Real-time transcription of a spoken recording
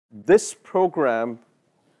this program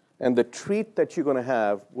and the treat that you're going to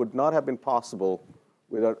have would not have been possible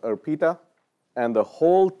without Arpita and the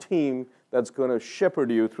whole team that's going to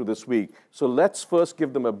shepherd you through this week. So let's first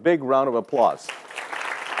give them a big round of applause.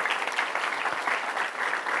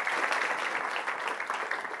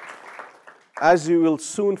 As you will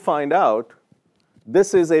soon find out,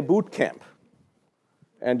 this is a boot camp.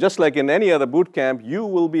 And just like in any other boot camp, you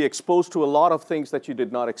will be exposed to a lot of things that you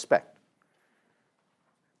did not expect.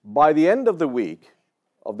 By the end of the week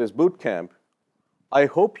of this boot camp, I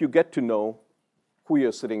hope you get to know who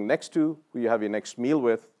you're sitting next to, who you have your next meal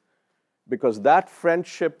with, because that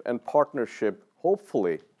friendship and partnership,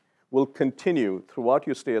 hopefully, will continue throughout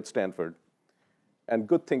your stay at Stanford, and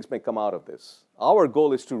good things may come out of this. Our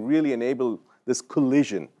goal is to really enable this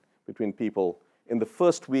collision between people in the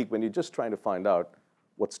first week when you're just trying to find out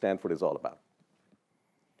what Stanford is all about.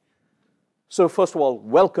 So first of all,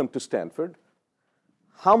 welcome to Stanford.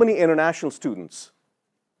 How many international students?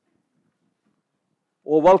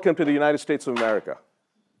 Well, welcome to the United States of America.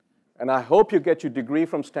 And I hope you get your degree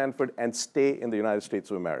from Stanford and stay in the United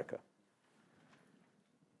States of America.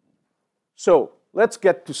 So let's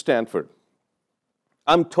get to Stanford.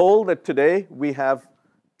 I'm told that today we have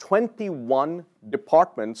 21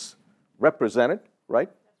 departments represented, right?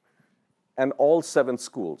 And all 7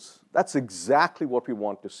 schools. That's exactly what we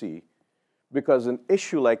want to see, because an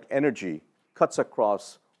issue like energy cuts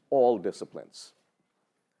across all disciplines.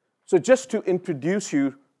 So just to introduce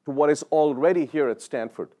you to what is already here at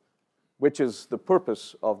Stanford, which is the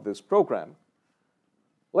purpose of this program,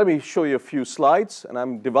 let me show you a few slides, and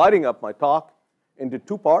I'm dividing up my talk into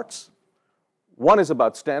 2 parts. One is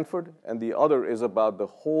about Stanford, and the other is about the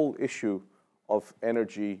whole issue of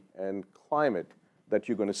energy and climate that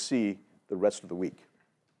you're going to see the rest of the week.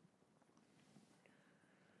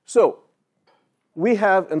 So we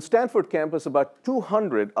have in Stanford campus about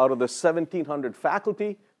 200 out of the 1,700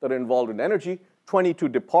 faculty that are involved in energy, 22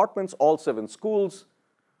 departments, all 7 schools.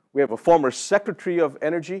 We have a former secretary of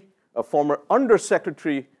energy, a former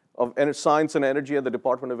undersecretary of science and energy at the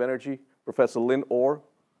Department of Energy, Professor Lynn Orr.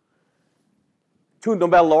 2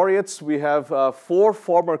 Nobel laureates. We have 4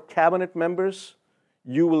 former cabinet members.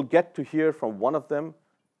 You will get to hear from one of them,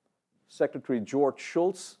 Secretary George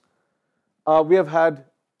Shultz. We have had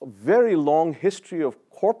a very long history of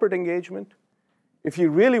corporate engagement. If you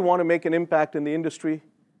really want to make an impact in the industry,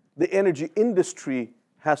 the energy industry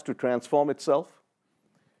has to transform itself.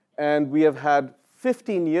 And we have had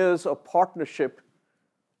 15 years of partnership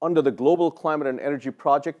under the Global Climate and Energy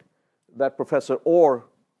Project that Professor Orr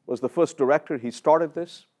was the first director. He started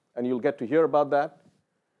this, and you'll get to hear about that.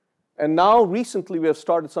 And now, recently, we have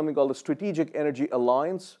started something called the Strategic Energy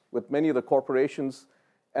Alliance with many of the corporations,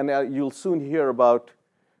 and you'll soon hear about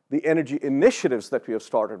the energy initiatives that we have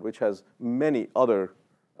started, which has many other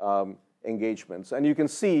engagements. And you can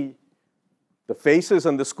see the faces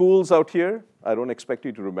and the schools out here. I don't expect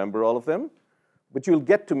you to remember all of them, but you'll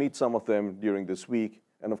get to meet some of them during this week,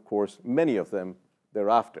 and of course, many of them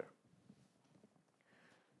thereafter.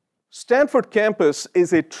 Stanford campus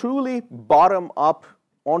is a truly bottom-up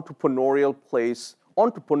entrepreneurial place,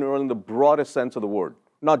 entrepreneurial in the broadest sense of the word,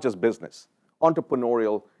 not just business,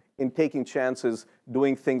 entrepreneurial in taking chances,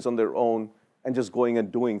 doing things on their own, and just going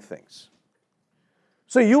and doing things.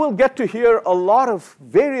 So you will get to hear a lot of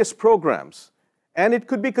various programs, and it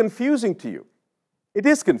could be confusing to you. It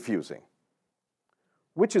is confusing,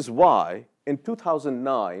 which is why in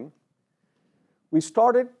 2009, we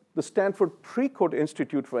started the Stanford Pre-Code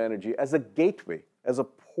Institute for Energy as a gateway, as a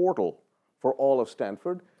portal for all of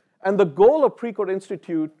Stanford. And the goal of Pre-Code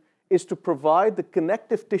Institute is to provide the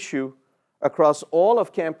connective tissue across all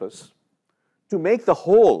of campus to make the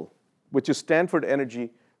whole, which is Stanford Energy,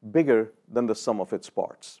 bigger than the sum of its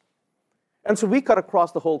parts. And so we cut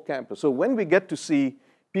across the whole campus. So when we get to see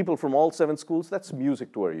people from all 7 schools, that's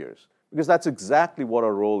music to our ears, because that's exactly what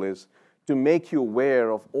our role is, to make you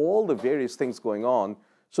aware of all the various things going on,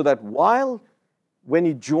 so that when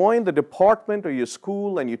you join the department or your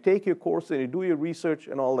school and you take your course and you do your research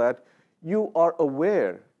and all that, you are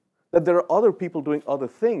aware that there are other people doing other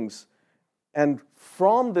things. And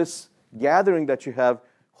from this gathering that you have,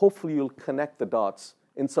 hopefully you'll connect the dots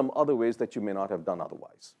in some other ways that you may not have done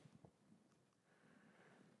otherwise.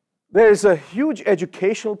 There's a huge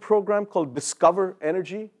educational program called Discover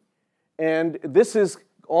Energy, and this is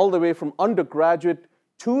all the way from undergraduate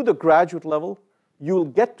to the graduate level. You'll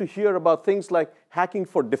get to hear about things like hacking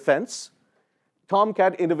for defense,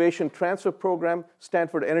 Tomcat Innovation Transfer Program,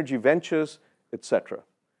 Stanford Energy Ventures, etc.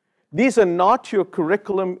 These are not your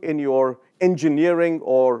curriculum in your engineering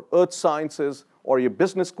or earth sciences or your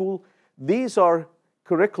business school. These are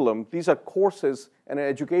curriculum. These are courses and an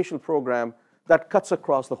educational program that cuts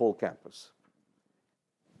across the whole campus.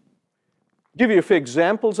 Give you a few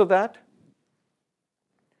examples of that.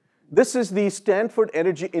 This is the Stanford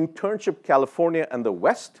Energy Internship, California and the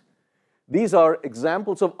West. These are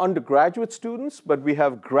examples of undergraduate students, but we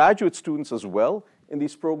have graduate students as well in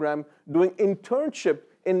this program doing internship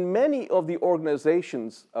in many of the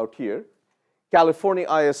organizations out here. California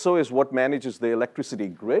ISO is what manages the electricity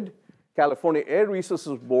grid. California Air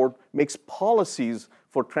Resources Board makes policies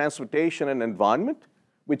for transportation and environment,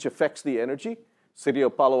 which affects the energy. City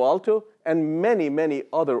of Palo Alto, and many, many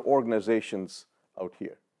other organizations out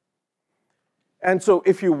here. And so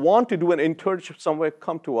if you want to do an internship somewhere,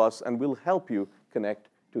 come to us and we'll help you connect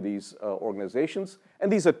to these organizations.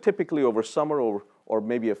 And these are typically over summer or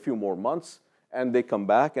maybe a few more months, and they come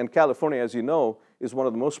back. And California, as you know, is one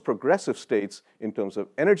of the most progressive states in terms of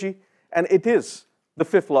energy, and it is the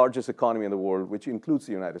 5th largest economy in the world, which includes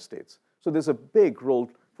the United States. So there's a big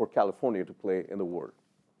role for California to play in the world.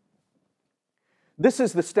 This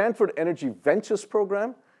is the Stanford Energy Ventures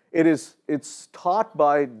program. It's taught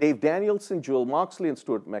by Dave Danielson, Joel Moxley, and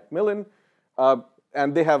Stuart McMillan.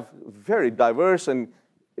 And they have very diverse and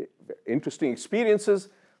interesting experiences.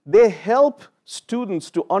 They help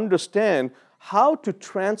students to understand how to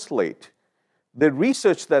translate the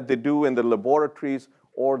research that they do in the laboratories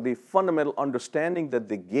or the fundamental understanding that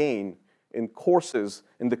they gain in courses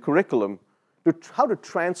in the curriculum, to how to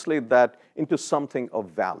translate that into something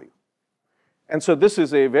of value. And so this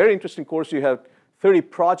is a very interesting course. You have 30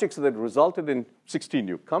 projects that resulted in 16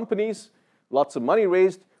 new companies, lots of money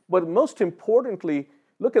raised. But most importantly,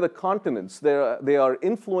 look at the continents. They are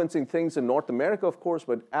influencing things in North America, of course,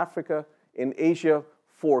 but Africa, in Asia,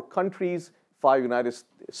 4 countries, 5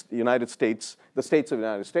 United States, the states of the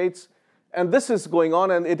United States. And this is going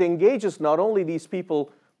on, and it engages not only these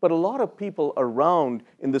people, but a lot of people around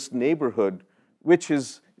in this neighborhood, which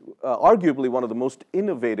is arguably one of the most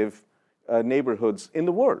innovative neighborhoods in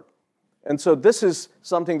the world. And so this is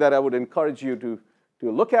something that I would encourage you to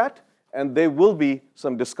look at, and there will be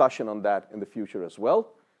some discussion on that in the future as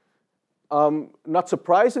well. Not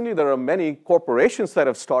surprisingly, there are many corporations that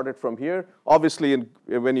have started from here. Obviously,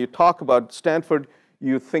 when you talk about Stanford,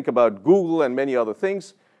 you think about Google and many other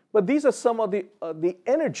things. But these are some of the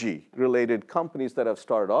energy-related companies that have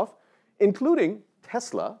started off, including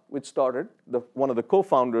Tesla, which started, one of the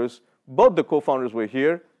co-founders, both the co-founders were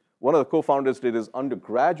here. One of the co-founders did his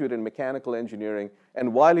undergraduate in mechanical engineering,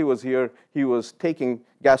 and while he was here, he was taking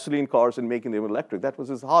gasoline cars and making them electric. That was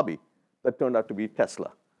his hobby. That turned out to be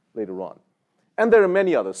Tesla later on. And there are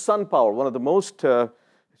many others. SunPower, one of the most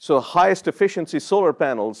highest efficiency solar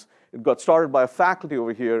panels. It got started by a faculty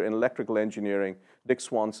over here in electrical engineering. Dick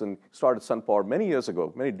Swanson started SunPower many years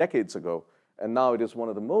ago, many decades ago, and now it is one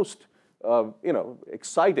of the most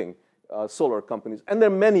exciting solar companies. And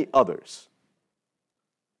there are many others.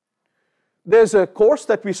 There's a course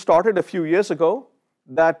that we started a few years ago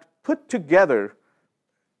that put together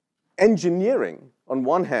engineering on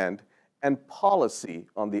one hand and policy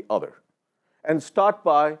on the other. And start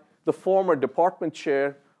by the former department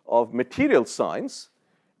chair of material science,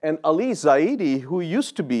 and Ali Zaidi, who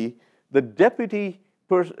used to be the deputy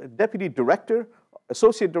director,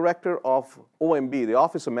 associate director of OMB, the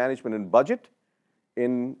Office of Management and Budget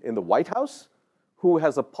in the White House, who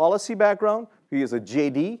has a policy background. He is a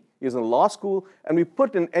JD. He's in law school, and we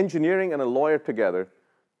put an engineering and a lawyer together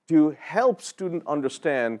to help students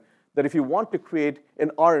understand that if you want to create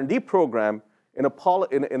an R&D program in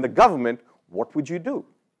the government, what would you do?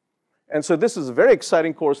 And so this is a very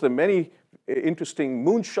exciting course. There are many interesting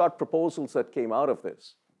moonshot proposals that came out of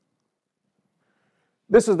this.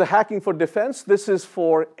 This is the Hacking for Defense. This is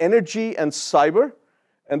for energy and cyber,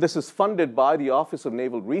 and this is funded by the Office of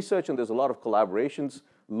Naval Research, and there's a lot of collaborations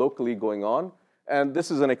locally going on. And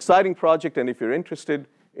this is an exciting project, and if you're interested,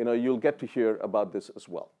 you'll get to hear about this as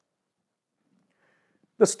well.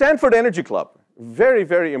 The Stanford Energy Club, very,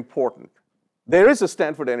 very important. There is a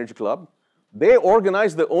Stanford Energy Club. They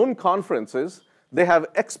organize their own conferences. They have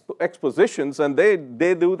expositions, and they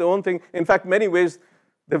do their own thing. In fact, many ways,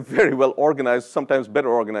 they're very well organized, sometimes better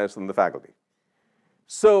organized than the faculty.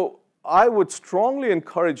 So I would strongly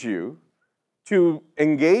encourage you to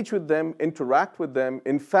engage with them, interact with them.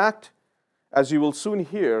 In fact, as you will soon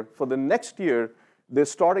hear, for the next year, they're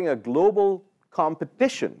starting a global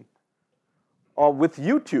competition with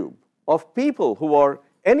YouTube of people who are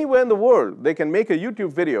anywhere in the world. They can make a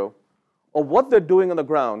YouTube video of what they're doing on the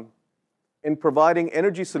ground in providing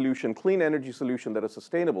energy solution, clean energy solution that is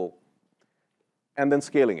sustainable, and then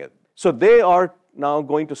scaling it. So they are now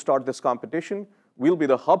going to start this competition. We'll be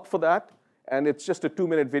the hub for that, And it's just a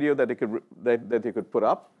 2-minute video that they could put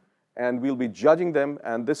up. And we'll be judging them,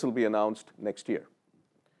 and this will be announced next year.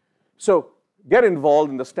 So get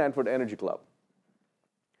involved in the Stanford Energy Club.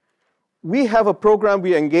 We have a program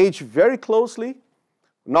we engage very closely,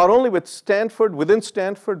 not only with Stanford, within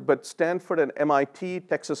Stanford, but Stanford and MIT,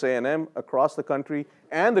 Texas A&M, across the country,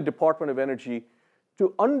 and the Department of Energy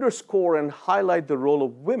to underscore and highlight the role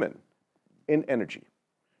of women in energy.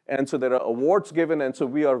 And so there are awards given, and so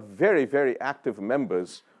we are very, very active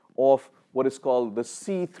members of what is called the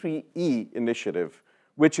C3E initiative,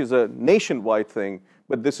 which is a nationwide thing,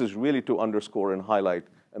 but this is really to underscore and highlight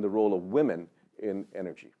and the role of women in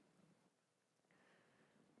energy.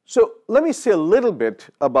 So let me say a little bit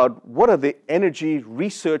about what are the energy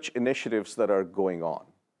research initiatives that are going on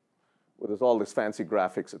with all this fancy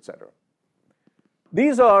graphics, et cetera.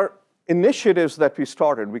 These are initiatives that we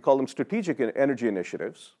started. We call them strategic energy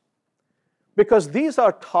initiatives because these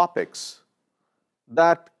are topics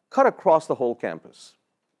that cut across the whole campus.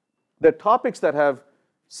 They're topics that have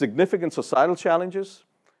significant societal challenges,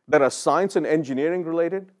 that are science and engineering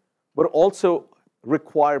related, but also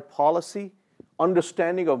require policy,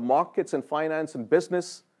 understanding of markets and finance and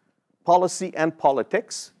business, policy and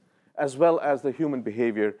politics, as well as the human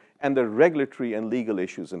behavior and the regulatory and legal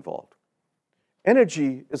issues involved.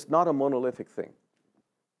 Energy is not a monolithic thing.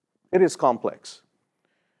 It is complex.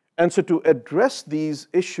 And so to address these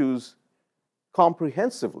issues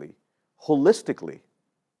comprehensively, holistically,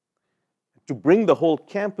 to bring the whole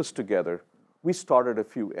campus together, we started a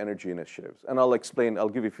few energy initiatives. And I'll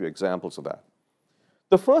give you a few examples of that.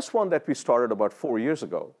 The first one that we started about 4 years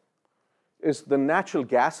ago is the Natural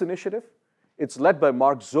Gas Initiative. It's led by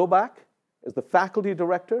Mark Zobak as the faculty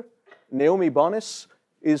director. Naomi Bonis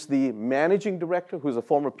is the managing director, who's a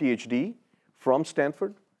former PhD from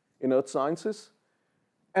Stanford in Earth Sciences.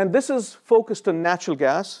 And this is focused on natural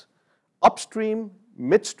gas, upstream,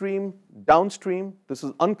 midstream, downstream. This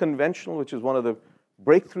is unconventional, which is one of the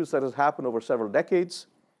breakthroughs that has happened over several decades.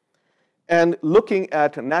 And looking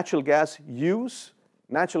at natural gas use,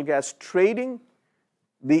 natural gas trading,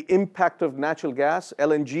 the impact of natural gas,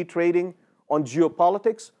 LNG trading on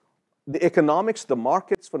geopolitics, the economics, the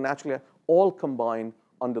markets for natural gas, all combined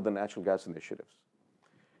under the natural gas initiatives.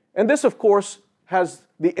 And this, of course, has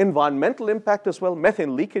the environmental impact as well.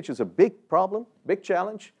 Methane leakage is a big problem, big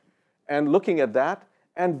challenge. And looking at that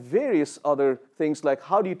and various other things like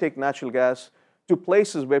how do you take natural gas to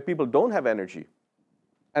places where people don't have energy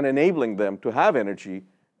and enabling them to have energy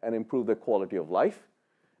and improve their quality of life.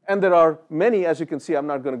 And there are many, as you can see, I'm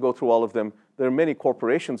not going to go through all of them. There are many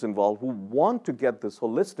corporations involved who want to get this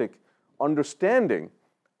holistic understanding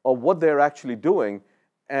of what they're actually doing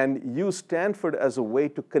and use Stanford as a way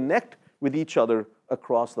to connect with each other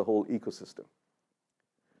across the whole ecosystem.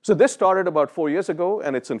 So this started about 4 years ago,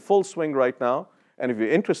 and it's in full swing right now. And if you're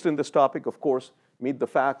interested in this topic, of course, meet the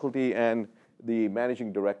faculty and the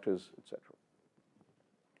managing directors, et cetera.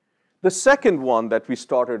 The second one that we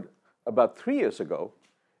started about 3 years ago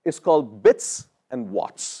is called Bits and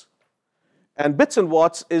Watts. And Bits and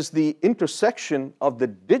Watts is the intersection of the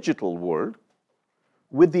digital world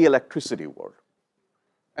with the electricity world.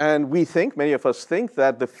 And we think, many of us think,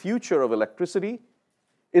 that the future of electricity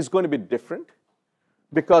is going to be different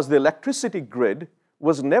because the electricity grid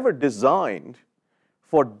was never designed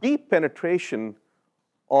for deep penetration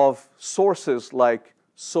of sources like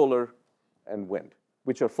solar and wind,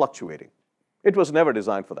 which are fluctuating. It was never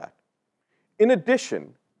designed for that. In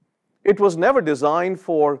addition, it was never designed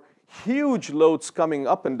for huge loads coming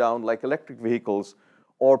up and down like electric vehicles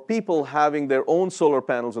or people having their own solar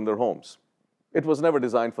panels in their homes. It was never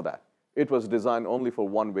designed for that. It was designed only for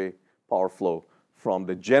one-way power flow from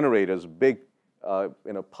the generators, big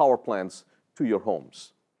power plants to your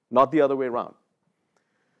homes, not the other way around.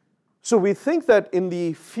 So we think that in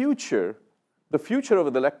the future of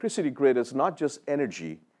the electricity grid is not just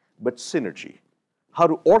energy, but synergy. How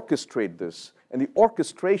to orchestrate this, and the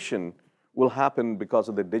orchestration will happen because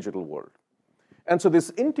of the digital world. And so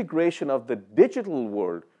this integration of the digital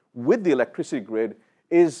world with the electricity grid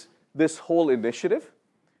is this whole initiative.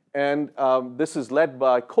 And this is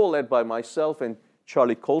co-led by myself and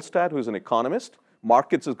Charlie Kolstad, who's an economist.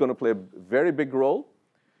 Markets is going to play a very big role.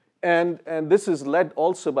 And this is led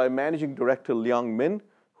also by Managing Director Liang Min,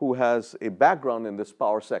 who has a background in this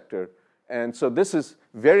power sector. And so this is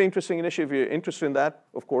a very interesting initiative. If you're interested in that,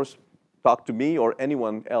 of course, talk to me or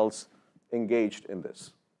anyone else engaged in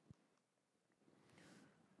this.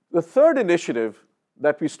 The third initiative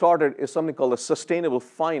that we started is something called the Sustainable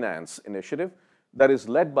Finance Initiative that is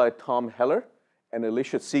led by Tom Heller and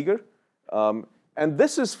Alicia Seeger. And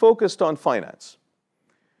this is focused on finance.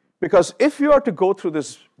 Because if you are to go through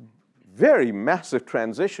this very massive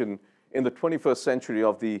transition in the 21st century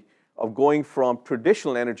of going from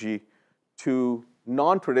traditional energy to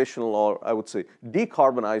non-traditional, or I would say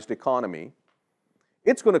decarbonized economy,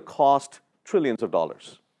 it's going to cost trillions of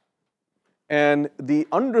dollars. And the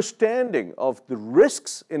understanding of the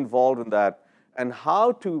risks involved in that and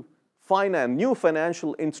how to finance new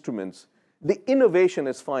financial instruments, the innovation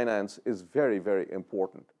as finance is very, very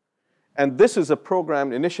important. And this is a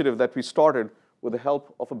program initiative that we started with the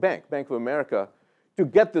help of a bank, Bank of America, to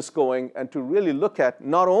get this going and to really look at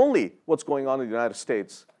not only what's going on in the United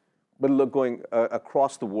States, but look going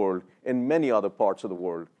across the world in many other parts of the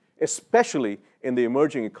world, especially in the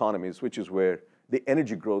emerging economies, which is where the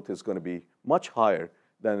energy growth is going to be much higher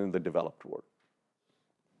than in the developed world.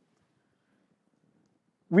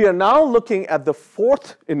 We are now looking at the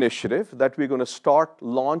fourth initiative that we're going to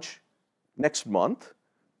launch next month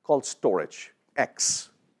called Storage, X.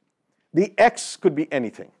 The X could be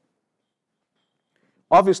anything.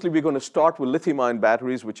 Obviously, we're going to start with lithium-ion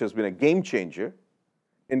batteries, which has been a game changer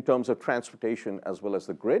in terms of transportation as well as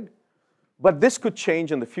the grid. But this could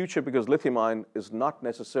change in the future because lithium-ion is not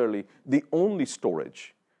necessarily the only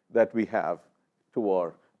storage that we have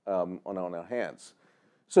on our hands.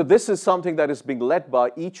 So this is something that is being led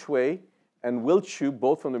by Each Way and Will Chu,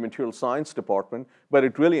 both from the Material Science Department, but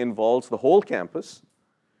it really involves the whole campus.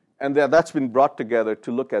 And that's been brought together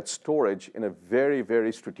to look at storage in a very,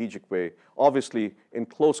 very strategic way, obviously in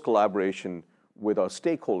close collaboration with our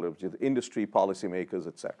stakeholders, with industry, policymakers,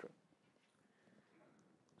 et cetera.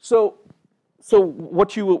 So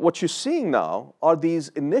what you're seeing now are these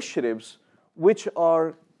initiatives which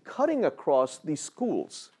are cutting across these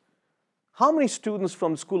schools. How many students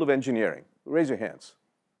from the School of Engineering? Raise your hands.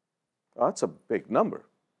 Oh, that's a big number.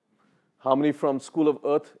 How many from School of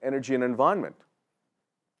Earth, Energy, and Environment?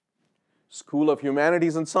 School of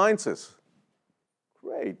Humanities and Sciences?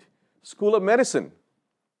 Great. School of Medicine?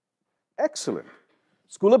 Excellent.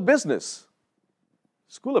 School of Business?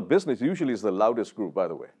 School of Business usually is the loudest group, by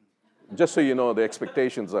the way. Just so you know the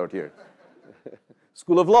expectations out here.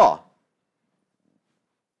 School of Law?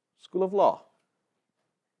 School of Law.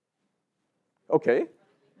 Okay,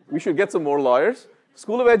 we should get some more lawyers.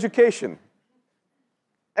 School of Education.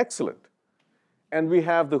 Excellent. And we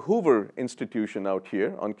have the Hoover Institution out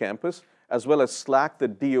here on campus, as well as SLAC, the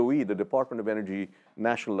DOE, the Department of Energy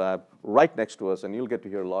National Lab, right next to us, and you'll get to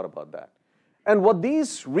hear a lot about that. And what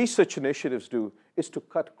these research initiatives do is to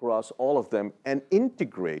cut across all of them and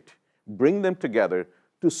integrate, bring them together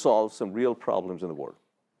to solve some real problems in the world.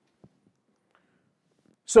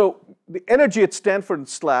 So the Energy at Stanford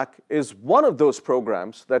SLAC is one of those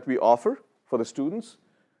programs that we offer for the students.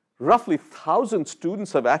 Roughly 1,000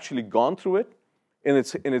 students have actually gone through it in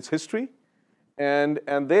its history, and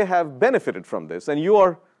they have benefited from this. And you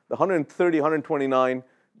are the 130, 129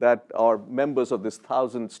 that are members of this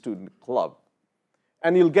 1,000-student club.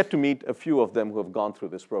 And you'll get to meet a few of them who have gone through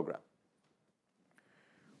this program.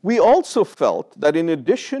 We also felt that in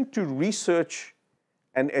addition to research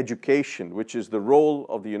and education, which is the role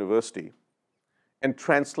of the university, and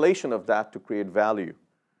translation of that to create value,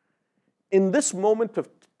 in this moment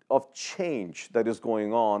of change that is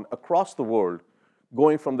going on across the world,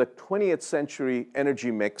 going from the 20th century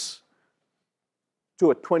energy mix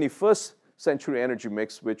to a 21st century energy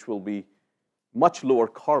mix, which will be much lower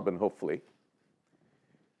carbon, hopefully,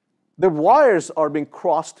 the wires are being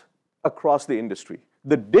crossed across the industry.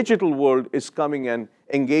 The digital world is coming and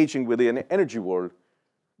engaging with the energy world.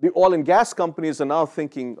 The oil and gas companies are now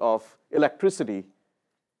thinking of electricity.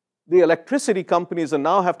 The electricity companies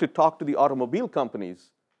now have to talk to the automobile companies,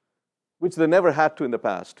 which they never had to in the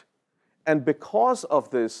past. And because of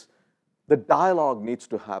this, the dialogue needs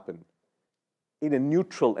to happen in a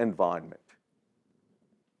neutral environment.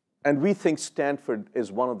 And we think Stanford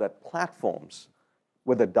is one of that platforms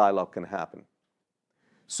where the dialogue can happen.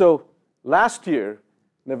 So last year,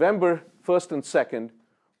 November 1st and 2nd,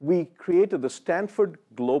 we created the Stanford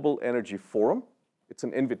Global Energy Forum. It's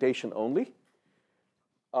an invitation only.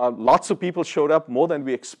 Lots of people showed up, more than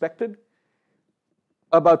we expected.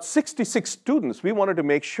 About 66 students. We wanted to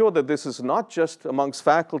make sure that this is not just amongst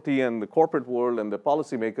faculty and the corporate world and the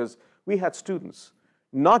policymakers. We had students,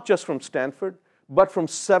 not just from Stanford, but from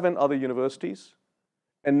 7 other universities.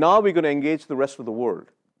 And now we're going to engage the rest of the world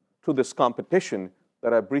through this competition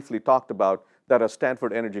that I briefly talked about that our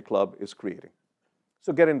Stanford Energy Club is creating.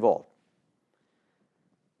 So get involved.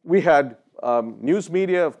 We had news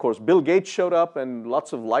media, of course. Bill Gates showed up and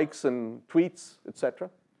lots of likes and tweets, et cetera.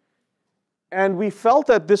 And we felt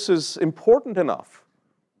that this is important enough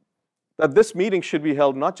that this meeting should be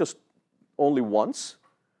held not just only once,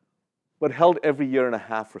 but held every year and a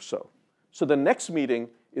half or so. So the next meeting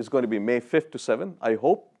is going to be May 5th to 7th. I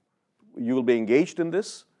hope you will be engaged in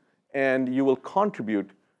this and you will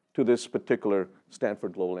contribute to this particular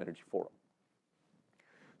Stanford Global Energy Forum.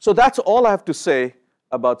 So that's all I have to say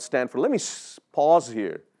about Stanford. Let me pause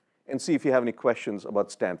here and see if you have any questions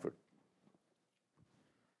about Stanford.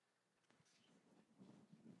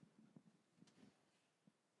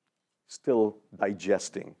 Still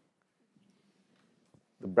digesting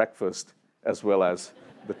the breakfast as well as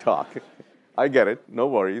the talk. I get it, no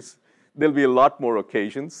worries. There'll be a lot more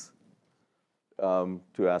occasions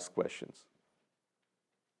to ask questions.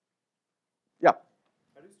 Yeah?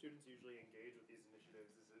 How do students usually engage with these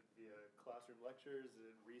initiatives? Is it via classroom lectures? Is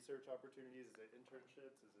it research opportunities? Is it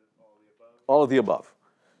internships? Is it all of the above? All of the above.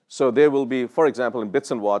 So there will be, for example, in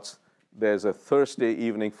Bits and Watts, there's a Thursday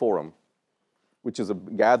evening forum, which is a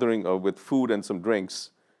gathering with food and some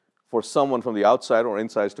drinks for someone from the outside or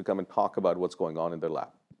inside to come and talk about what's going on in their lab,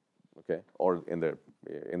 okay, or in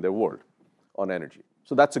their world on energy.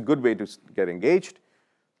 So that's a good way to get engaged.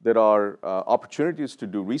 There are opportunities to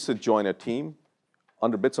do research, join a team.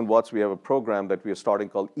 Under Bits and Watts, we have a program that we are starting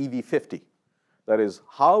called EV50. That is,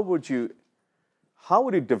 how would you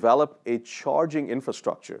develop a charging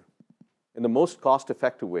infrastructure in the most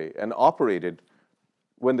cost-effective way and operate it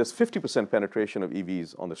when there's 50% penetration of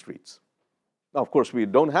EVs on the streets? Now, of course, we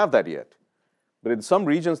don't have that yet, but in some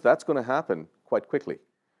regions, that's going to happen quite quickly.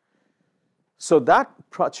 So that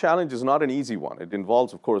challenge is not an easy one. It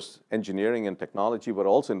involves, of course, engineering and technology, but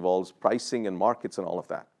also involves pricing and markets and all of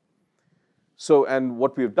that. So, and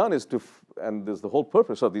what we've done is and there's the whole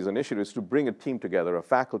purpose of these initiatives, to bring a team together of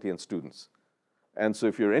faculty and students. And so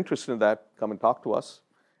if you're interested in that, come and talk to us.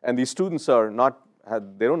 And these students are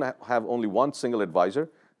they don't have only one single advisor.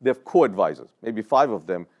 They have co-advisors, maybe 5 of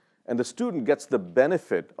them. And the student gets the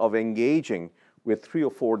benefit of engaging with 3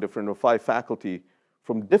 or 4 different or 5 faculty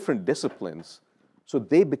from different disciplines. So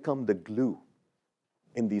they become the glue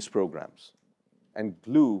in these programs. And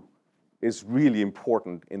glue is really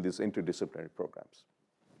important in these interdisciplinary programs.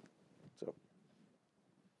 So,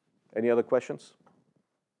 any other questions?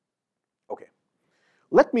 Okay.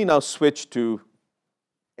 Let me now switch to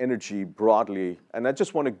energy broadly, and I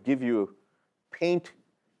just want to paint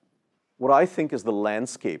what I think is the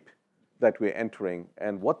landscape that we're entering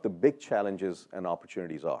and what the big challenges and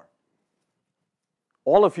opportunities are.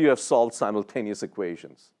 All of you have solved simultaneous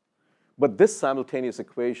equations, but this simultaneous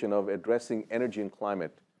equation of addressing energy and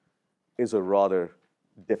climate is a rather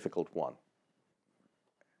difficult one.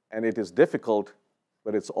 And it is difficult,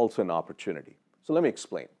 but it's also an opportunity. So let me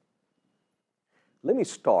explain. Let me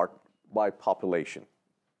start by population.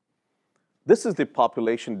 This is the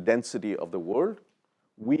population density of the world.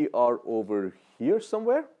 We are over here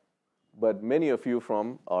somewhere, but many of you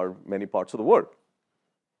are many parts of the world.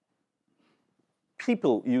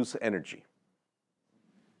 People use energy.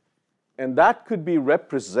 And that could be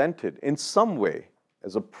represented in some way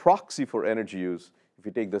as a proxy for energy use. If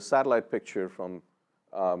you take the satellite picture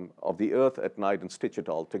of the Earth at night and stitch it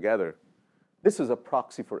all together, this is a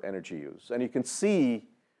proxy for energy use. And you can see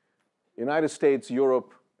United States,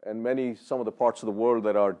 Europe, and some of the parts of the world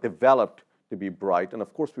that are developed to be bright. And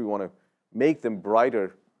of course, we want to make them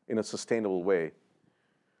brighter in a sustainable way.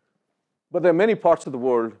 But there are many parts of the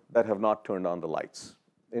world that have not turned on the lights.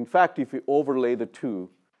 In fact, if you overlay the two,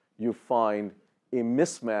 you find a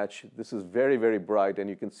mismatch. This is very, very bright, and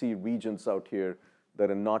you can see regions out here that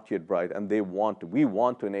are not yet bright, and we want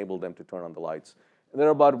to enable them to turn on the lights. And there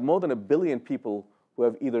are about more than 1 billion people who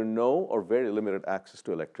have either no or very limited access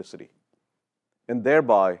to electricity. And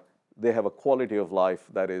thereby, they have a quality of life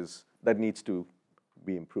that needs to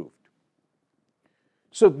be improved.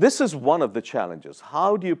 So this is one of the challenges.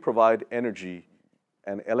 How do you provide energy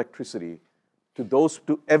and electricity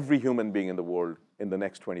to every human being in the world in the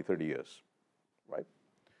next 20, 30 years, right?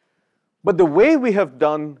 But the way we have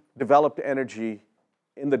developed energy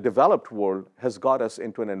in the developed world has got us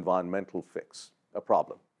into an environmental fix, a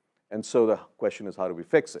problem. And so the question is, how do we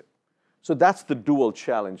fix it? So that's the dual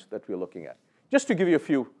challenge that we're looking at. Just to give you a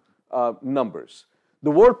few numbers.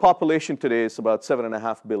 The world population today is about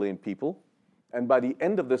 7.5 billion people. And by the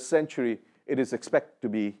end of this century, it is expected to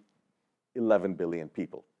be 11 billion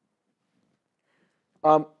people.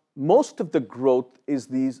 Most of the growth is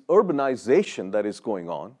these urbanization that is going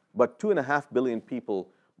on, but 2.5 billion people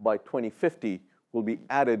by 2050 will be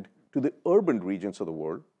added to the urban regions of the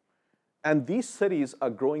world. And these cities are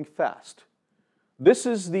growing fast. This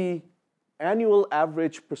is the annual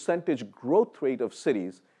average percentage growth rate of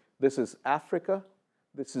cities. This is Africa,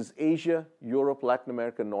 this is Asia, Europe, Latin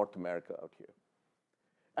America, North America out here.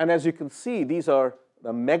 And as you can see, these are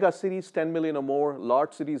the mega cities, 10 million or more,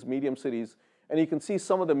 large cities, medium cities, And you can see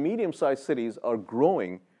some of the medium-sized cities are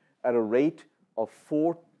growing at a rate of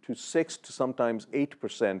 4 to 6 to sometimes 8%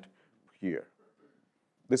 per year.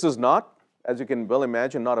 This is not, as you can well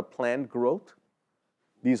imagine, not a planned growth.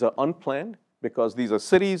 These are unplanned because these are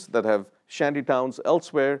cities that have shanty towns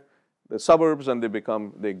elsewhere, the suburbs, and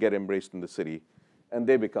they get embraced in the city, and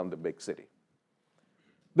they become the big city.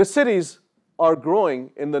 The cities are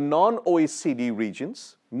growing in the non-OECD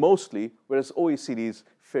regions mostly, whereas OECD is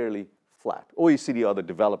fairly flat. OECD are the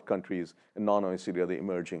developed countries, and non-OECD are the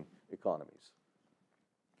emerging economies.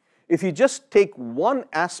 If you just take one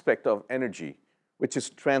aspect of energy, which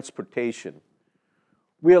is transportation,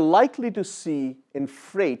 we are likely to see in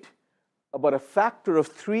freight about a factor of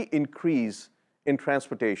 3 increase in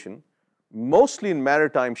transportation, mostly in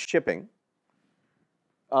maritime shipping,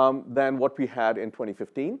 than what we had in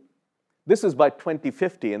 2015. This is by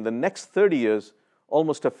 2050. In the next 30 years,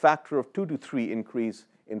 almost a factor of 2 to 3 increase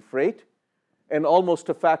in freight, and almost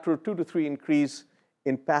a factor of 2 to 3 increase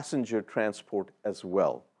in passenger transport as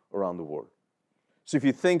well around the world. So if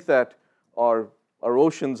you think that our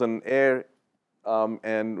oceans and air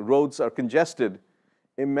and roads are congested,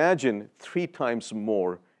 imagine 3 times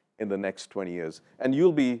more in the next 20 years. And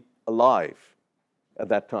you'll be alive at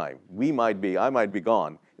that time. I might be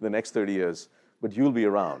gone in the next 30 years, but you'll be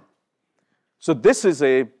around. So this is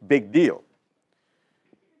a big deal.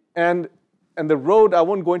 And the road, I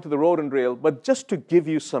won't go into the road and rail, but just to give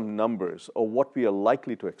you some numbers of what we are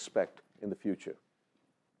likely to expect in the future.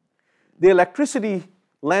 The electricity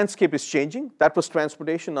landscape is changing. That was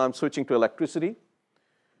transportation. Now I'm switching to electricity.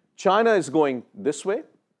 China is going this way.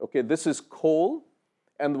 Okay, this is coal.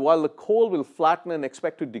 And while the coal will flatten and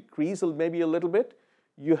expect to decrease maybe a little bit,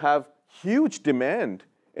 you have huge demand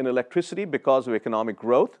in electricity because of economic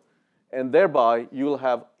growth. And thereby, you will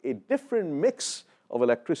have a different mix of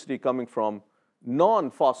electricity coming from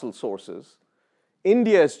non-fossil sources.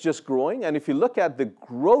 India is just growing. And if you look at the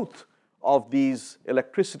growth of these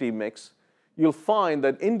electricity mix, you'll find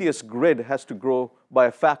that India's grid has to grow by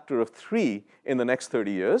a factor of 3 in the next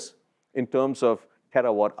 30 years in terms of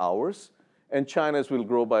terawatt hours. And China's will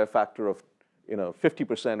grow by a factor of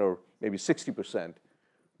 50% or maybe 60%.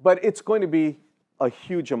 But it's going to be a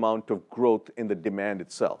huge amount of growth in the demand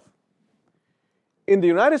itself. In the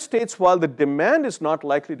United States, while the demand is not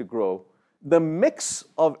likely to grow, the mix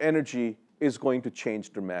of energy is going to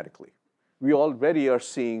change dramatically. We already are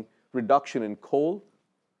seeing reduction in coal,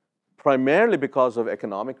 primarily because of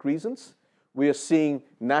economic reasons. We are seeing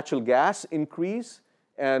natural gas increase,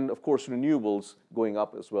 and of course, renewables going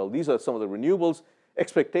up as well. These are some of the renewables.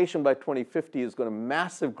 Expectation by 2050 is going to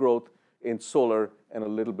massive growth in solar and a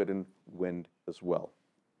little bit in wind as well.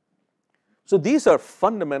 So these are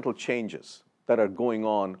fundamental changes that are going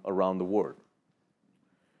on around the world.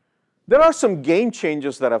 There are some game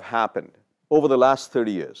changes that have happened over the last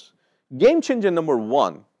 30 years. Game changer number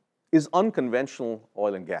 1 is unconventional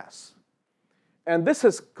oil and gas. And this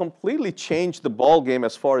has completely changed the ballgame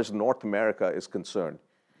as far as North America is concerned.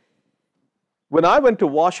 When I went to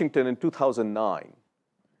Washington in 2009,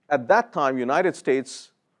 at that time, United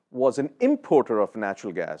States was an importer of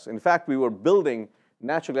natural gas. In fact, we were building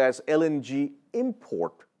natural gas LNG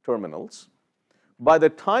import terminals. By the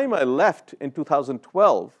time I left in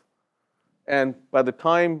 2012, and by the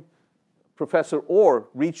time Professor Orr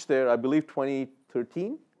reached there, I believe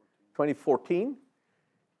 2013, 2014,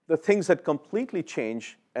 the things had completely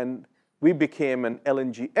changed, and we became an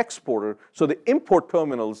LNG exporter. So the import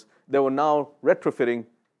terminals, they were now retrofitting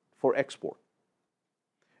for export.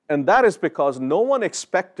 And that is because no one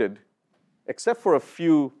expected, except for a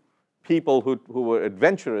few people who were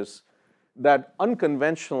adventurous, that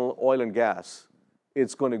unconventional oil and gas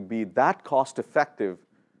is going to be that cost effective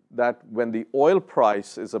that when the oil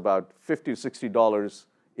price is about $50 to $60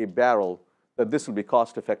 a barrel, that this will be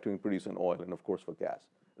cost effective in producing oil and of course for gas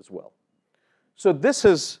as well. So this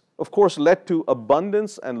has, of course, led to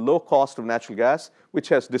abundance and low cost of natural gas, which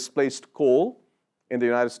has displaced coal in the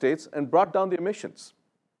United States and brought down the emissions.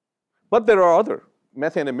 But there are other.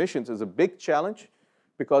 Methane emissions is a big challenge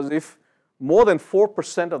because if more than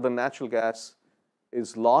 4% of the natural gas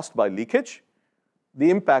is lost by leakage, the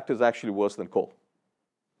impact is actually worse than coal.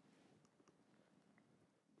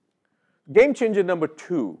 Game changer number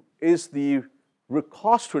 2 is the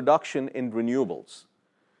cost reduction in renewables.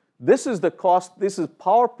 This is the cost, this is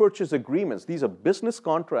power purchase agreements. These are business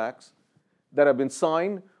contracts that have been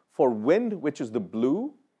signed for wind, which is the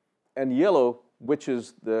blue, and yellow, which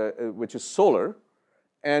is solar.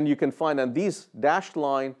 And you can find, and these dashed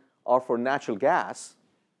line are for natural gas.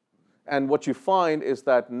 And what you find is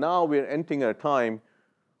that now we're entering a time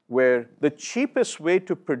where the cheapest way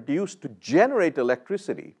to generate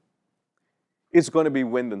electricity it's going to be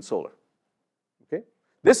wind and solar. Okay?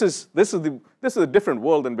 This is a different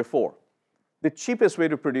world than before. The cheapest way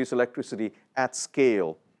to produce electricity at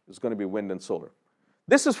scale is going to be wind and solar.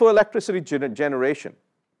 This is for electricity generation,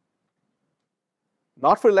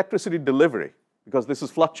 not for electricity delivery, because this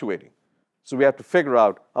is fluctuating. So we have to figure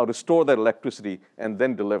out how to store that electricity and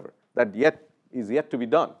then deliver. That is yet to be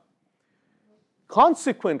done.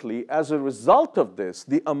 Consequently, as a result of this,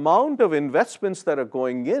 the amount of investments that are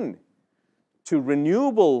going in to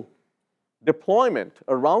renewable deployment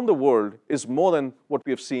around the world is more than what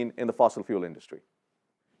we have seen in the fossil fuel industry.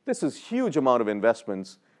 This is a huge amount of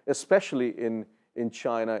investments, especially in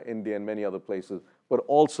China, India, and many other places, but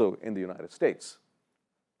also in the United States.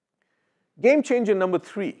 Game changer number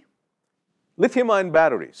 3, lithium-ion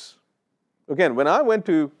batteries. Again, when I went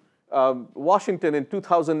to Washington in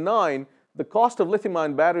 2009, the cost of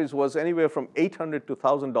lithium-ion batteries was anywhere from $800 to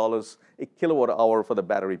 $1,000 a kilowatt hour for the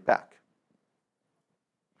battery pack.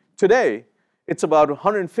 Today, it's about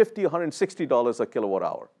 $150, $160 a kilowatt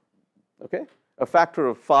hour, okay? A factor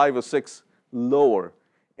of 5 or 6 lower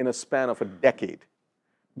in a span of a decade,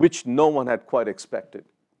 which no one had quite expected.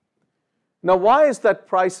 Now, why is that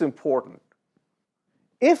price important?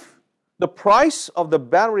 If the price of the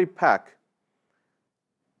battery pack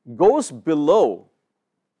goes below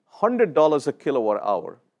 $100 a kilowatt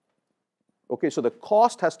hour, okay, so the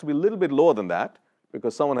cost has to be a little bit lower than that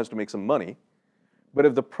because someone has to make some money. But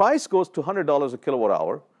if the price goes to $100 a kilowatt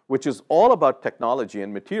hour, which is all about technology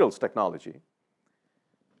and materials technology,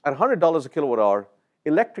 at $100 a kilowatt hour,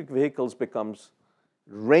 electric vehicles becomes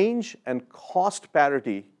range and cost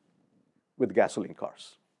parity with gasoline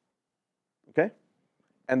cars, okay?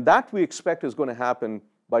 And that we expect is going to happen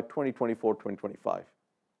by 2024, 2025,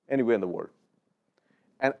 anywhere in the world.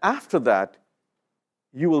 And after that,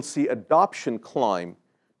 you will see adoption climb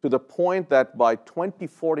to the point that by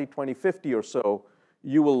 2040, 2050 or so,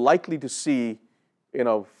 you will likely to see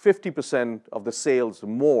 50% of the sales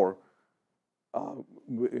more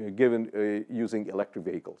using electric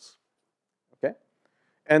vehicles, okay?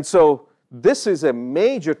 And so this is a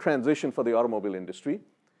major transition for the automobile industry.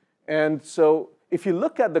 And so if you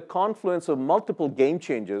look at the confluence of multiple game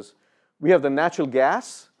changers, we have the natural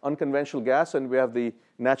gas, unconventional gas, and we have the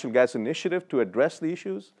natural gas initiative to address the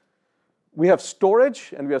issues. We have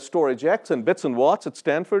storage, and we have Storage X and bits and watts at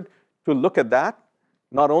Stanford to look at that,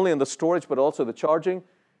 not only in the storage, but also the charging.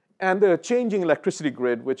 And the changing electricity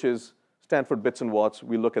grid, which is Stanford bits and watts,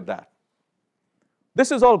 we look at that.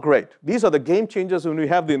 This is all great. These are the game changers, and we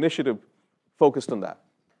have the initiative focused on that.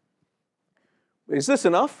 Is this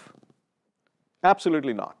enough?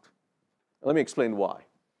 Absolutely not. Let me explain why.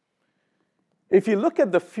 If you look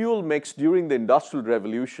at the fuel mix during the Industrial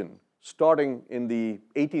Revolution, starting in the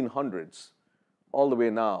 1800s all the way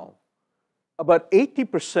now, about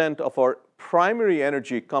 80% of our primary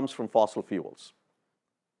energy comes from fossil fuels.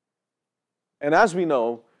 And as we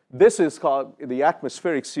know, this is called the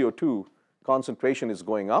atmospheric CO2 concentration is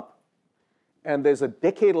going up, and there's a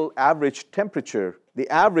decadal average temperature. The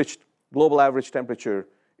global average temperature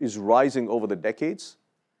is rising over the decades.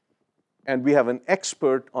 And we have an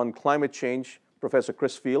expert on climate change, Professor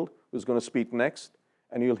Chris Field, who's going to speak next,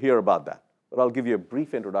 and you'll hear about that. But I'll give you a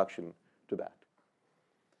brief introduction to that.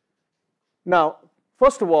 Now,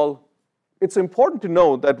 first of all, it's important to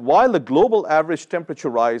know that while the global average temperature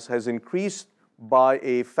rise has increased by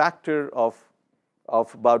a factor of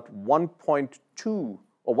about 1.2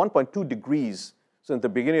 or 1.2 degrees since the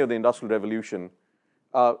beginning of the Industrial Revolution,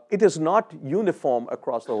 it is not uniform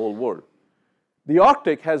across the whole world. The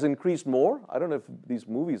Arctic has increased more. I don't know if these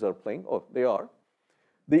movies are playing. Oh, they are.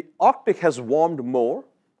 The Arctic has warmed more.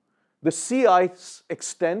 The sea ice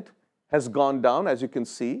extent has gone down, as you can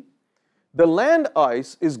see. The land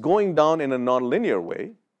ice is going down in a nonlinear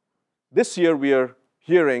way. This year we are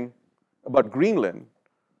hearing about Greenland,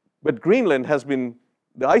 but Greenland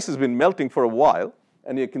the ice has been melting for a while,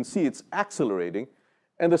 and you can see it's accelerating,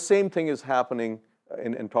 and the same thing is happening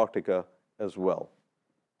in Antarctica as well.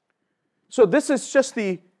 So this is just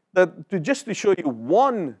to show you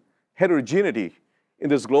one heterogeneity in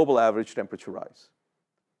this global average temperature rise.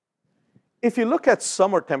 If you look at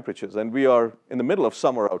summer temperatures, and we are in the middle of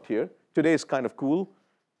summer out here, today is kind of cool.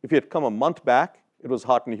 If you had come a month back, it was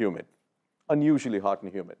hot and humid, unusually hot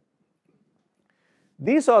and humid.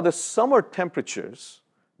 These are the summer temperatures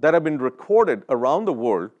that have been recorded around the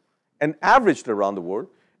world and averaged around the world.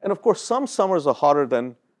 And of course, some summers are hotter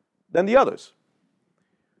than the others.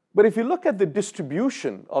 But if you look at the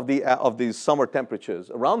distribution of these summer temperatures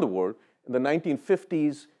around the world, in the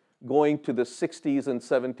 1950s, going to the 60s and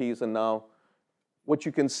 70s, and now, what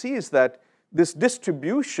you can see is that this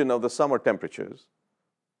distribution of the summer temperatures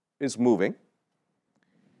is moving.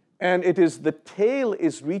 And the tail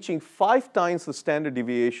is reaching 5 times the standard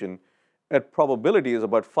deviation at probability is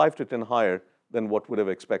about 5 to 10 higher than what would have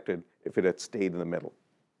expected if it had stayed in the middle.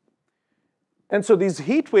 And so these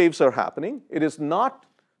heat waves are happening. It is not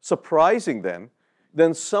surprising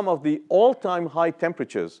then some of the all-time high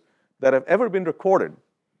temperatures that have ever been recorded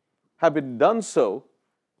have been done so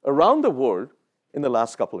around the world in the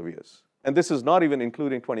last couple of years. And this is not even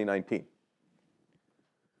including 2019.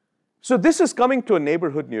 So this is coming to a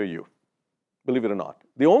neighborhood near you, believe it or not.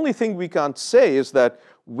 The only thing we can't say is that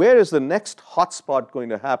where is the next hotspot going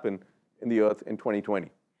to happen in the Earth in 2020?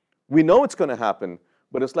 We know it's going to happen,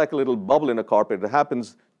 but it's like a little bubble in a carpet. It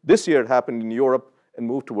happens, this year it happened in Europe and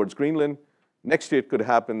moved towards Greenland. Next year it could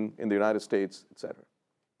happen in the United States, et cetera.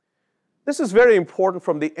 This is very important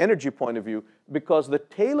from the energy point of view because the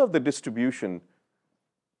tail of the distribution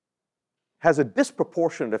has a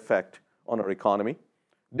disproportionate effect on our economy,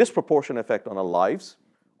 disproportionate effect on our lives,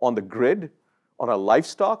 on the grid, on our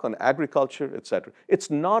livestock, on agriculture, et cetera. It's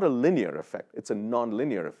not a linear effect. It's a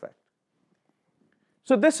nonlinear effect.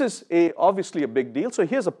 So this is obviously a big deal. So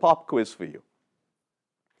here's a pop quiz for you.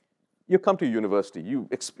 You come to university. You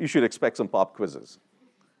should expect some pop quizzes.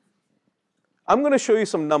 I'm going to show you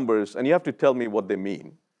some numbers, and you have to tell me what they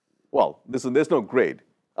mean. Well, there's no grade.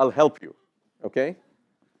 I'll help you, okay?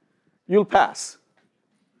 You'll pass.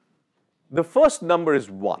 The first number is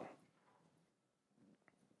 1.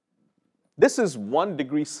 This is 1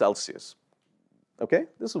 degree Celsius, okay?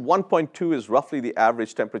 This is 1.2 is roughly the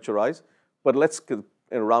average temperature rise, but let's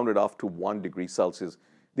round it off to 1 degree Celsius.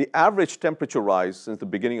 The average temperature rise since the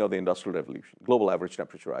beginning of the Industrial Revolution, global average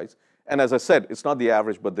temperature rise. And as I said, it's not the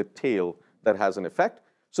average, but the tail that has an effect.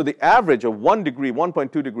 So the average of 1 degree,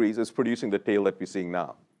 1.2 degrees is producing the tail that we're seeing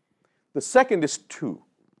now. The second is 2.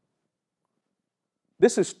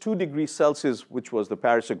 This is 2 degrees Celsius, which was the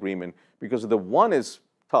Paris Agreement, because the 1 is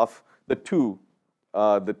tough, the 2,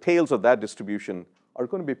 the tails of that distribution are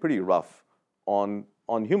going to be pretty rough on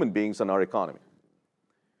human beings and our economy.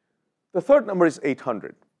 The third number is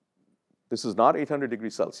 800. This is not 800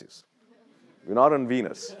 degrees Celsius. We're not on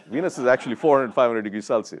Venus. Venus is actually 400, 500 degrees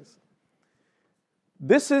Celsius.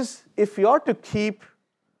 This is, if you are to keep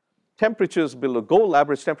temperatures below, global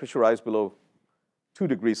average temperature rise below 2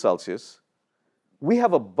 degrees Celsius, we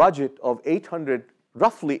have a budget of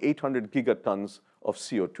roughly 800 gigatons of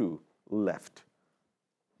CO2 left,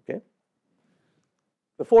 okay?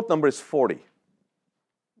 The fourth number is 40,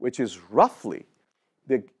 which is roughly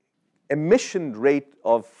the emission rate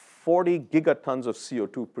of 40 gigatons of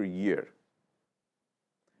CO2 per year.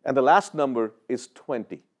 And the last number is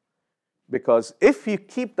 20, because if you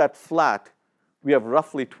keep that flat, we have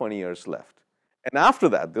roughly 20 years left. And after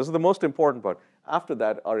that, this is the most important part, after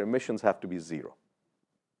that, our emissions have to be 0.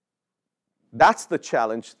 That's the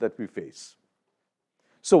challenge that we face.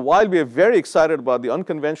 So while we are very excited about the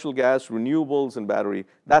unconventional gas, renewables, and battery,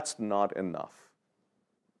 that's not enough.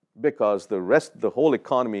 Because the whole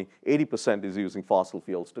economy, 80% is using fossil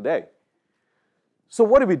fuels today. So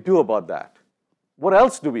what do we do about that? What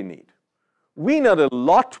else do we need? We need a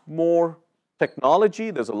lot more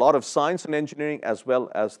technology. There's a lot of science and engineering as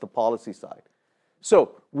well as the policy side.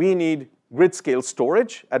 So we need grid-scale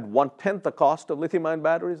storage at 1/10 the cost of lithium-ion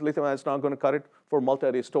batteries. Lithium-ion is not going to cut it for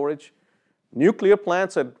multi-day storage. Nuclear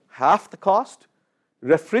plants at half the cost.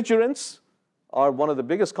 Refrigerants are one of the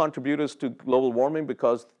biggest contributors to global warming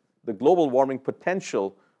because the global warming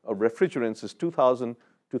potential of refrigerants is 2,000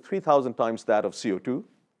 to 3,000 times that of CO2.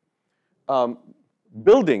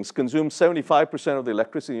 Buildings consume 75% of the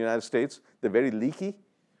electricity in the United States. They're very leaky.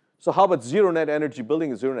 So how about zero net energy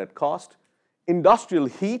building and zero net cost? Industrial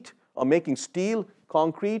heat are making steel,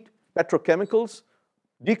 concrete, petrochemicals.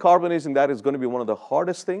 Decarbonizing that is going to be one of the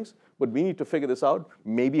hardest things, but we need to figure this out.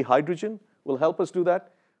 Maybe hydrogen will help us do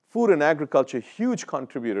that. Food and agriculture, huge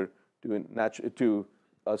contributor to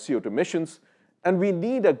CO2 emissions. And we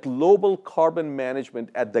need a global carbon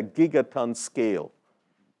management at the gigaton scale.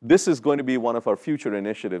 This is going to be one of our future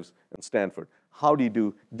initiatives in Stanford. How do you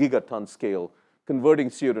do gigaton scale, converting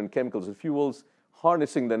CO2 and chemicals to fuels,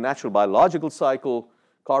 harnessing the natural biological cycle,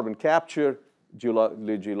 carbon capture,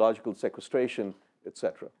 geological sequestration, et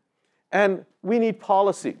cetera. And we need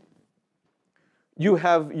policy.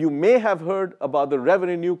 You may have heard about the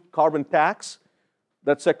revenue carbon tax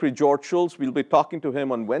that Secretary George Shultz, we'll be talking to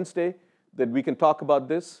him on Wednesday, that we can talk about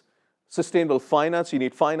this. Sustainable finance, you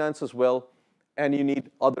need finance as well, and you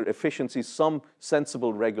need other efficiencies, some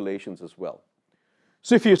sensible regulations as well.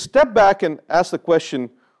 So if you step back and ask the question,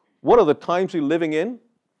 what are the times we're living in?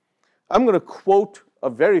 I'm going to quote a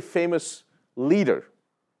very famous leader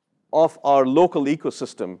of our local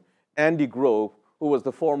ecosystem, Andy Grove, who was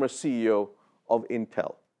the former CEO of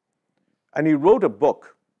Intel. And he wrote a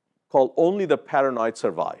book called Only the Paranoid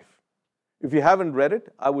Survive. If you haven't read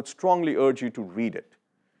it, I would strongly urge you to read it,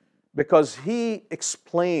 because he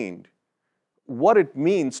explained what it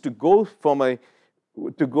means to go from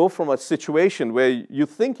a situation where you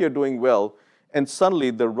think you're doing well, and suddenly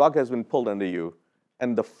the rug has been pulled under you,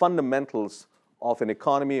 and the fundamentals of an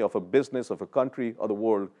economy, of a business, of a country, or the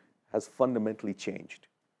world has fundamentally changed.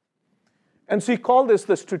 And so he called this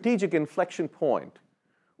the strategic inflection point,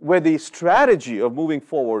 where the strategy of moving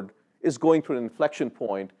forward is going through an inflection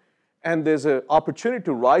point, and there's an opportunity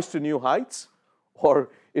to rise to new heights, or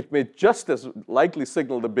it may just as likely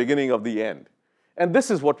signal the beginning of the end. And this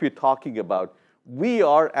is what we're talking about. We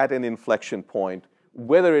are at an inflection point,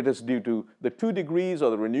 whether it is due to the 2 degrees or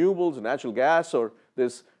the renewables, natural gas, or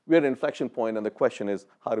this, we're at an inflection point, and the question is,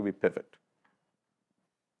 how do we pivot?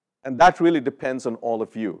 And that really depends on all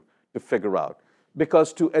of you to figure out.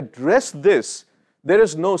 Because to address this, there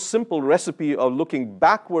is no simple recipe of looking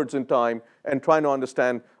backwards in time and trying to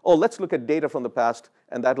understand, oh, let's look at data from the past,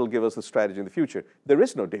 and that will give us the strategy in the future. There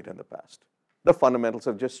is no data in the past. The fundamentals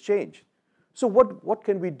have just changed. So what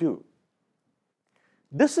can we do?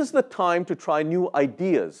 This is the time to try new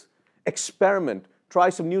ideas, experiment, try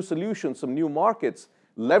some new solutions, some new markets,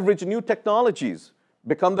 leverage new technologies,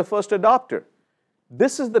 become the first adopter.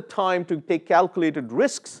 This is the time to take calculated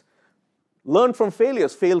risks, learn from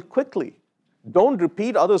failures, fail quickly. Don't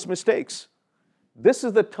repeat others' mistakes. This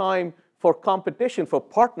is the time for competition, for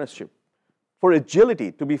partnership, for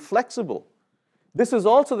agility, to be flexible. This is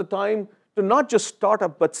also the time to not just start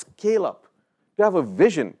up, but scale up, to have a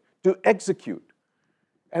vision, to execute.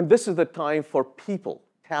 And this is the time for people,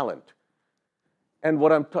 talent. And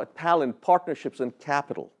what I'm talent, partnerships, and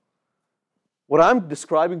capital. What I'm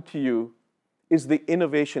describing to you is the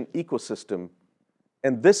innovation ecosystem.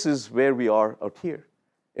 And this is where we are out here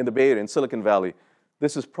in the Bay Area, in Silicon Valley.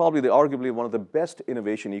 This is probably arguably one of the best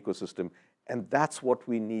innovation ecosystem, and that's what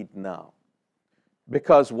we need now.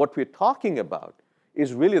 Because what we're talking about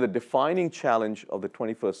is really the defining challenge of the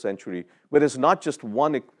 21st century, where there's not just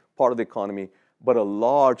one part of the economy, but a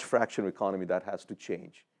large fraction of the economy that has to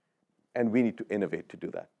change. And we need to innovate to do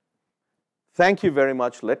that. Thank you very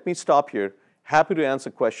much. Let me stop here. Happy to answer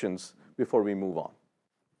questions before we move on.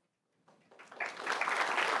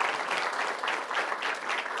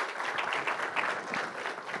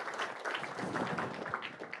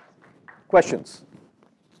 Questions?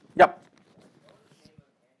 Yep.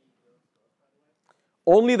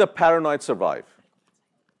 Only the Paranoid Survive.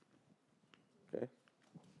 Okay.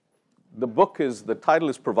 The title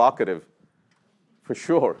is provocative, for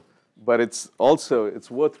sure, but it's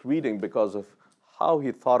worth reading because of how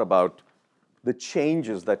he thought about the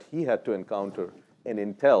changes that he had to encounter in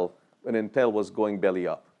Intel when Intel was going belly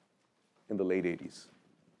up in the late 80s.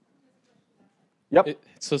 Yep.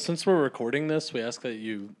 So since we're recording this, we ask that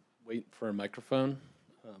you wait for a microphone.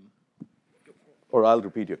 Or I'll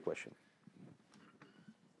repeat your question.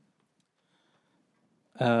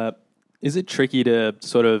 Is it tricky to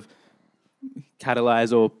sort of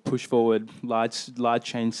catalyze or push forward large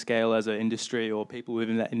change scale as an industry or people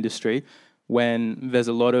within that industry when there's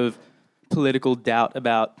a lot of political doubt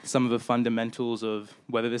about some of the fundamentals of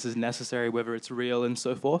whether this is necessary, whether it's real, and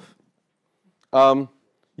so forth?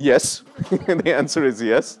 Yes. The answer is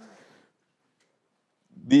yes.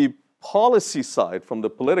 The policy side, from the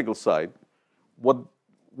political side, what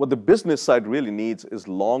the business side really needs is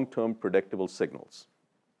long-term predictable signals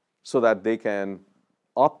so that they can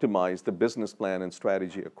optimize the business plan and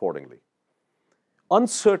strategy accordingly.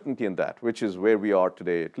 Uncertainty in that, which is where we are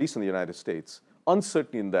today, at least in the United States,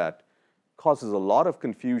 uncertainty in that causes a lot of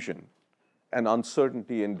confusion and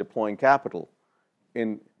uncertainty in deploying capital,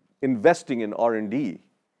 in investing in R&D.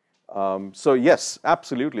 So yes,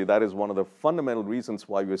 absolutely, that is one of the fundamental reasons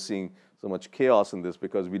why we're seeing so much chaos in this,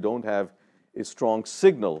 because we don't have a strong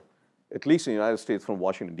signal, at least in the United States, from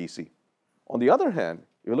Washington, D.C. On the other hand,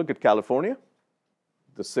 if you look at California,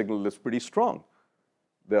 the signal is pretty strong.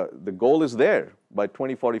 The goal is there. By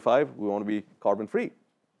 2045, we want to be carbon free.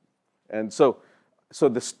 And so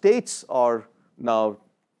the states are now,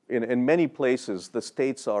 in many places, the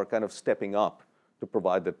states are kind of stepping up to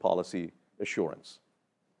provide that policy assurance.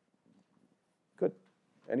 Good.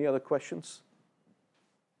 Any other questions?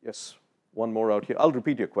 Yes, one more out here. I'll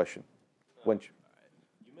repeat your question. You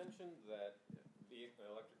mentioned that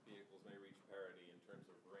electric vehicles may reach parity in terms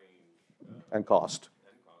of range and cost.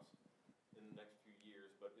 In the next few years,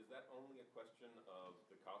 but is that only a question of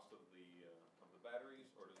the cost of the batteries,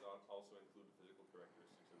 or does that also include the physical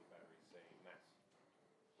characteristics of the batteries, say mass?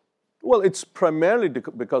 Well, it's primarily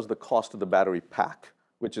because of the cost of the battery pack,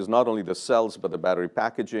 which is not only the cells, but the battery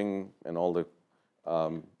packaging and all the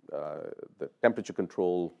the temperature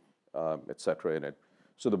control, et cetera, in it.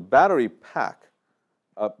 So the battery pack,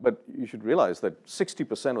 but you should realize that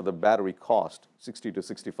 60% of the battery cost, 60 to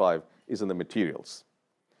 65, is in the materials.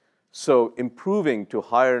 So improving to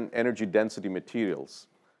higher energy density materials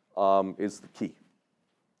is the key.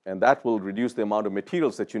 And that will reduce the amount of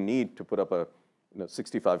materials that you need to put up a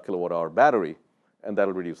 65 kilowatt hour battery, and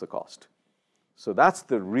that'll reduce the cost. So that's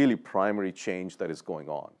the really primary change that is going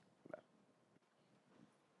on.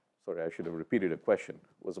 Sorry, I should have repeated a question.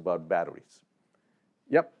 It was about batteries.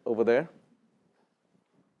 Yep, over there.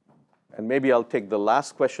 And maybe I'll take the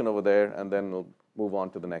last question over there, and then we'll move on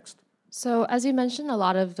to the next. So as you mentioned, a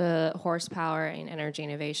lot of the horsepower in energy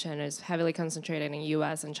innovation is heavily concentrated in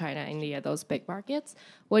US and China, India, those big markets.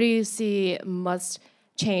 What do you see must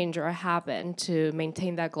change or happen to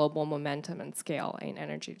maintain that global momentum and scale in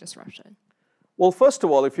energy disruption? Well, first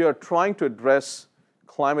of all, if you're trying to address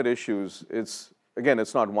climate issues, again,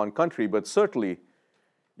 it's not one country, but certainly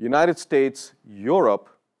United States, Europe,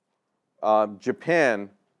 Japan,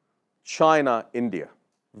 China, India.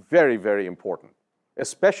 Very, very important.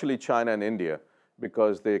 Especially China and India,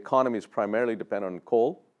 because the economy is primarily dependent on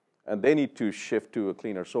coal, and they need to shift to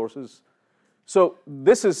cleaner sources. So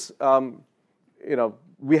this is,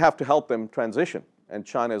 we have to help them transition, and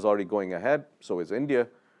China is already going ahead, so is India,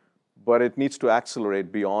 but it needs to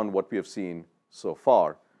accelerate beyond what we have seen so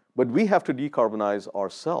far. But we have to decarbonize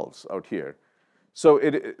ourselves out here. So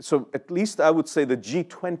at least I would say the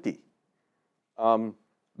G20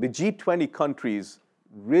 countries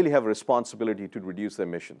really have a responsibility to reduce their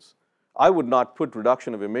emissions. I would not put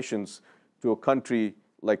reduction of emissions to a country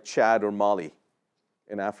like Chad or Mali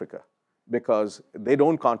in Africa, because they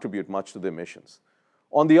don't contribute much to the emissions.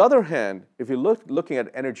 On the other hand, if you're looking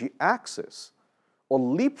at energy access or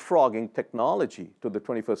leapfrogging technology to the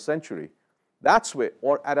 21st century, that's where,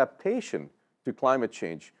 or adaptation to climate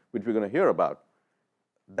change, which we're going to hear about,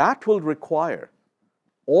 that will require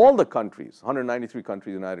all the countries, 193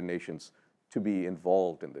 countries, United Nations, to be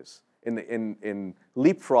involved in this, in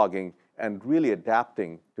leapfrogging and really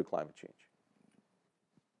adapting to climate change.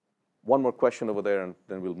 One more question over there, and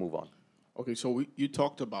then we'll move on. Okay, so you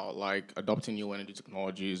talked about like adopting new energy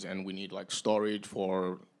technologies, and we need like storage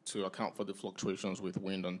to account for the fluctuations with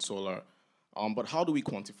wind and solar. But how do we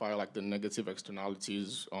quantify like the negative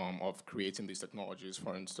externalities of creating these technologies?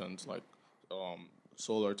 For instance, like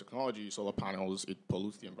solar technology, solar panels, it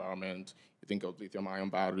pollutes the environment. You think of lithium-ion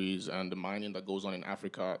batteries and the mining that goes on in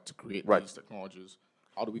Africa to create these technologies.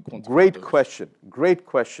 How do we quantify Great those? question. Great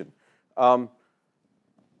question.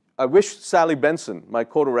 I wish Sally Benson, my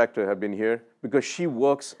co-director, had been here, because she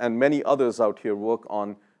works, and many others out here work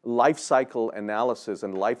on life cycle analysis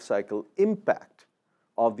and life cycle impact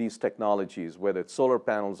of these technologies, whether it's solar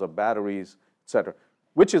panels or batteries, et cetera,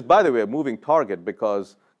 which is, by the way, a moving target,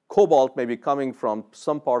 because cobalt may be coming from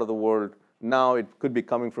some part of the world. Now it could be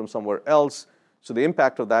coming from somewhere else. So the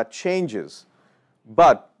impact of that changes.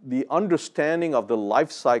 But the understanding of the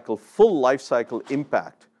life cycle, full life cycle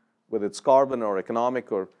impact, whether it's carbon or economic,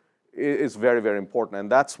 is very, very important.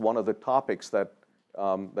 And that's one of the topics that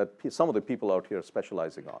some of the people out here are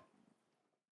specializing on.